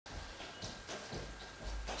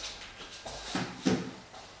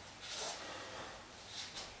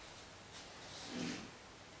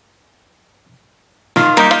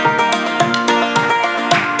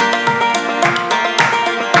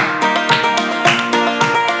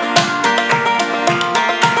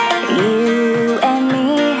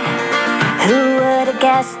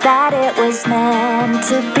was meant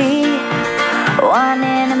to be. 1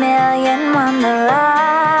 in a million won the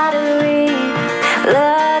lottery.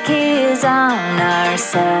 Luck is on our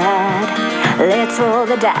side. Let's roll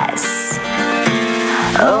the dice.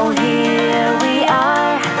 Oh, here we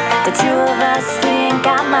are, the two of us. We ain't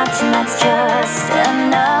got much and that's just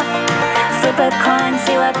enough. Flip a coin,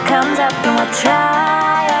 see what comes up, and we'll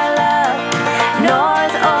try our luck.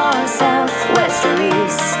 North or south, west or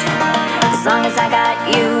east, as long as I got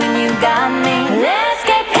you and you got me. Let's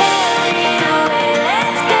get carried away,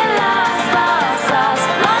 let's get lost, lost, lost.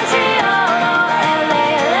 Montreal or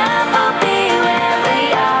LA, love will be where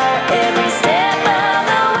we are. Every step of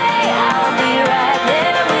the way, I'll be right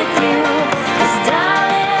there with you. 'Cause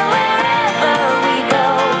darling, wherever we go,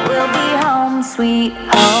 we'll be home, sweet home.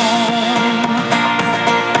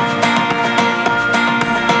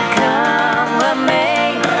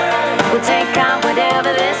 Take on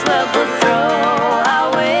whatever this world will throw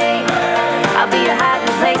our way. I'll be your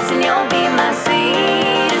hiding place and you'll be my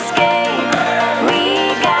sweet escape.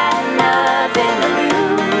 We got nothing to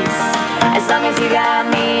lose, as long as you got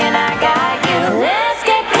me and I got you. Let's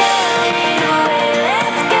get carried away,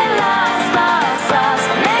 let's get lost, lost, lost.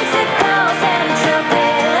 Mexico, Central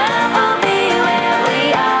Bay, love will be where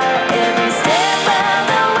we are. Every step of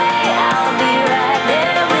the way, I'll be right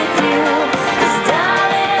there with you. 'Cause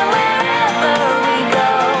darling, wherever we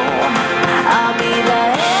go, I'll be the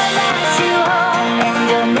hand that you hold, and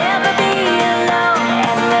you'll never be alone.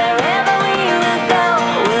 And wherever we will go,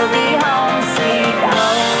 we'll be home, sweet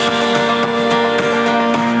home.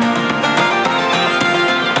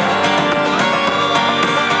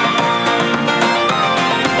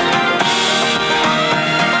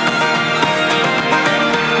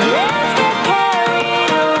 Let's get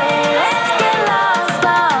carried away, let's get lost,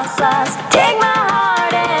 lost, lost. Take my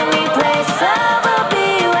heart and replace, love will be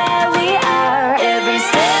where we are. Every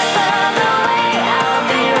step of the way, I'll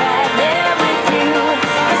be right there with you.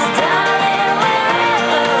 'Cause darling,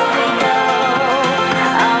 wherever we go,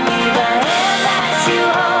 I'll be the hand that you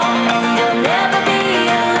hold, and you'll never be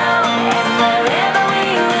alone. And wherever we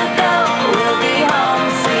will go, we'll be home,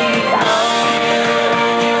 sweet home.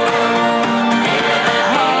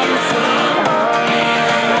 Home, sweet home.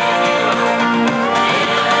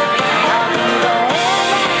 I'll be the hand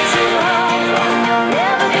that you hold, and you'll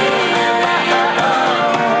never be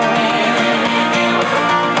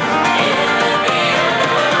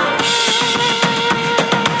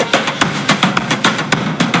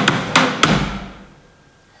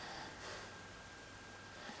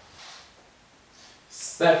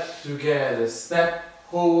Step together, step,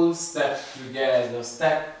 hold, step together,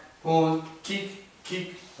 step, hold, kick,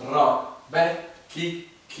 kick, rock, back, kick,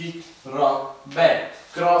 kick, rock, back,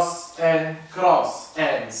 cross, and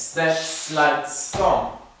step, slide,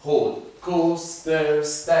 stomp, hold, coaster,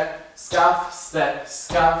 step, scuff, step,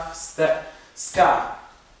 scuff,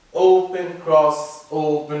 open, cross,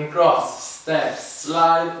 step,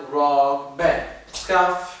 slide, rock, back,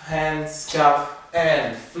 scuff,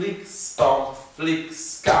 and flick, stomp, flick,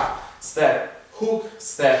 scuff, step, hook,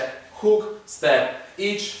 step,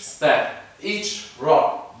 each,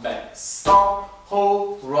 rock, back, stomp,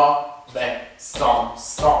 hold, rock, back, stomp,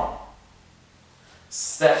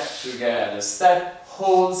 step together, step,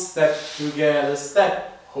 hold, step together,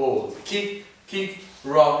 step, hold, kick,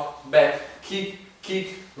 rock, back, kick,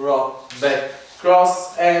 rock, back,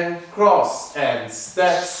 cross, and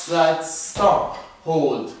step, slide, stomp,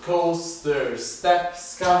 hold, coaster, step,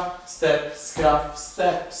 scuff,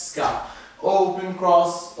 open,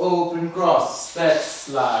 cross, step,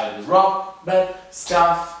 slide, rock, back,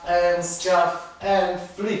 scuff, and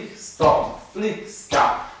flick, stomp, flick,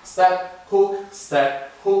 scuff, step, hook,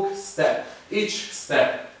 step,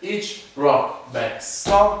 each, rock, back,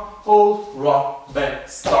 stomp, hold, rock, back,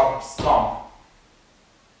 stomp.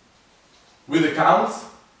 With the count,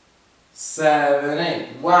 7,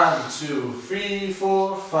 8, 1, 2, 3,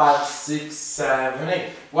 4, 5, 6, 7, 8,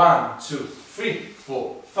 1, 2, 3,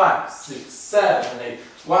 4, 5, 6, 7, 8,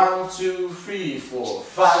 1, 2, 3, 4,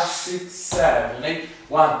 5, 6, 7, 8,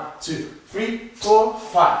 1, 2, 3, 4,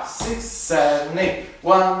 5, 6, 7, 8,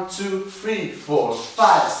 1, 2, 3, 4,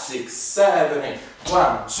 5, 6, 7, 8,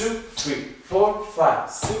 1, 2, 3, 4, 5,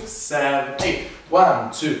 6, 7, 8,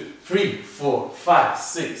 1, 2, 3, 4, 5,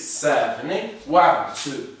 6, 7, 8, 1,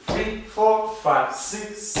 2, 3, 4, 5,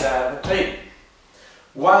 6, 7, 8,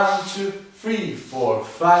 1, 2, 3, 4,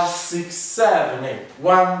 5, 6, 7, 8,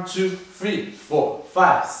 1, 2, 3, 4,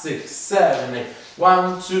 5, 6, 7, 8,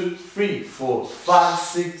 1, 2, 3, 4, 5,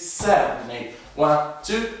 6, 7, 8, 1,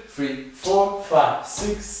 2, 3, 4, 5,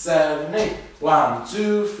 6, 7, 8, 1,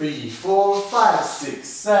 2, 3, 4, 5, 6,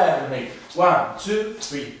 7, 8. 1, 2,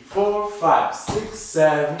 3, 4, 5, 6,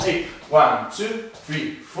 7, 8. 1, 2,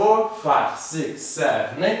 3, 4, 5, 6,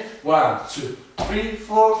 7, 8. 1, 2, 3,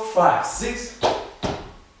 4, 5, 6.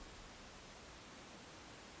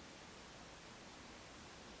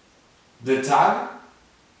 The tag.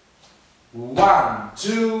 1,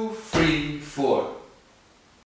 2, 3, 4.